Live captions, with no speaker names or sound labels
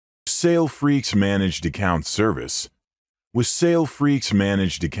SaleFreaks Managed Account Service. With SaleFreaks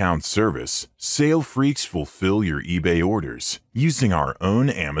Managed Account Service, SaleFreaks fulfill your eBay orders using our own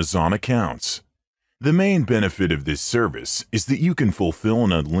Amazon accounts. The main benefit of this service is that you can fulfill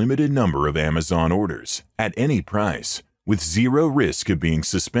an unlimited number of Amazon orders at any price with zero risk of being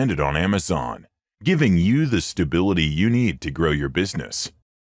suspended on Amazon, giving you the stability you need to grow your business.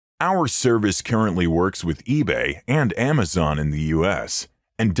 Our service currently works with eBay and Amazon in the US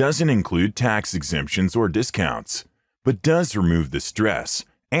and doesn't include tax exemptions or discounts, but does remove the stress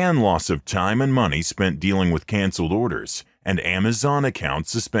and loss of time and money spent dealing with canceled orders and Amazon account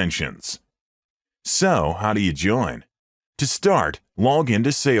suspensions. So, how do you join? To start, log into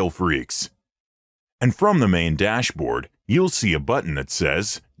SaleFreaks. And from the main dashboard, you'll see a button that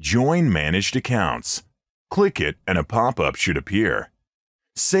says Join Managed Accounts. Click it and a pop-up should appear.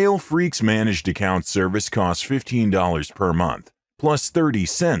 SaleFreaks Managed Account Service costs $15 per month, plus 30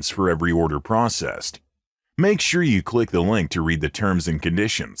 cents for every order processed. Make sure you click the link to read the terms and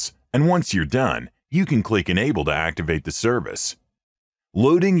conditions, and once you're done, you can click Enable to activate the service.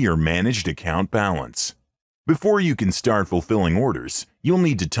 Loading your managed account balance. Before you can start fulfilling orders, you'll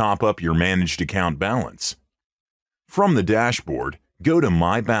need to top up your managed account balance. From the dashboard, go to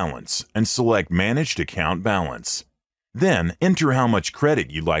My Balance and select Managed Account Balance. Then enter how much credit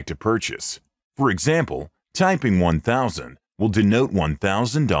you'd like to purchase. For example, typing $1,000 will denote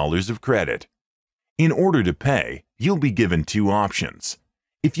 $1,000 of credit. In order to pay, you'll be given two options.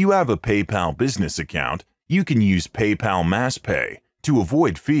 If you have a PayPal business account, you can use PayPal MassPay to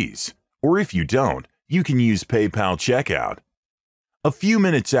avoid fees, or if you don't, you can use PayPal Checkout. A few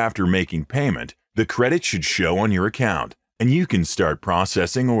minutes after making payment, the credit should show on your account, and you can start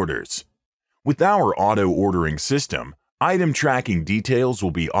processing orders. With our auto-ordering system, item tracking details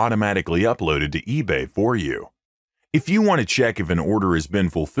will be automatically uploaded to eBay for you. If you want to check if an order has been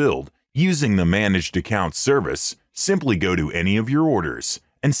fulfilled, using the Managed Account service, simply go to any of your orders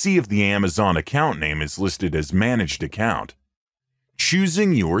and see if the Amazon account name is listed as Managed Account.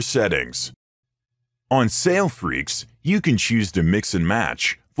 Choosing your settings. On SaleFreaks, you can choose to mix and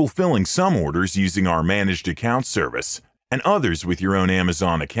match, fulfilling some orders using our Managed Account service and others with your own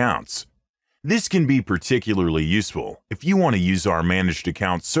Amazon accounts. This can be particularly useful if you want to use our Managed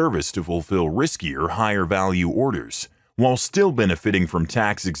Account service to fulfill riskier, higher-value orders, while still benefiting from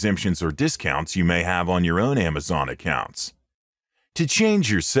tax exemptions or discounts you may have on your own Amazon accounts. To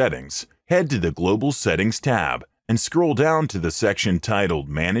change your settings, head to the Global Settings tab and scroll down to the section titled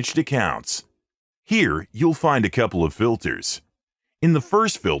Managed Accounts. Here, you'll find a couple of filters. In the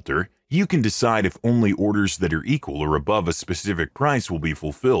first filter, you can decide if only orders that are equal or above a specific price will be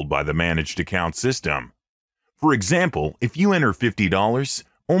fulfilled by the Managed Account system. For example, if you enter $50,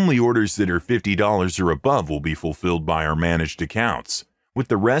 only orders that are $50 or above will be fulfilled by our Managed Accounts, with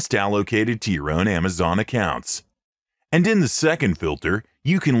the rest allocated to your own Amazon accounts. And in the second filter,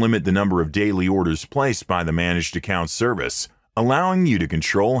 you can limit the number of daily orders placed by the Managed Account service, allowing you to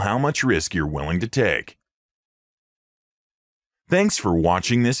control how much risk you're willing to take. Thanks for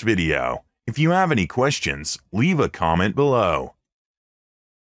watching this video. If you have any questions, leave a comment below.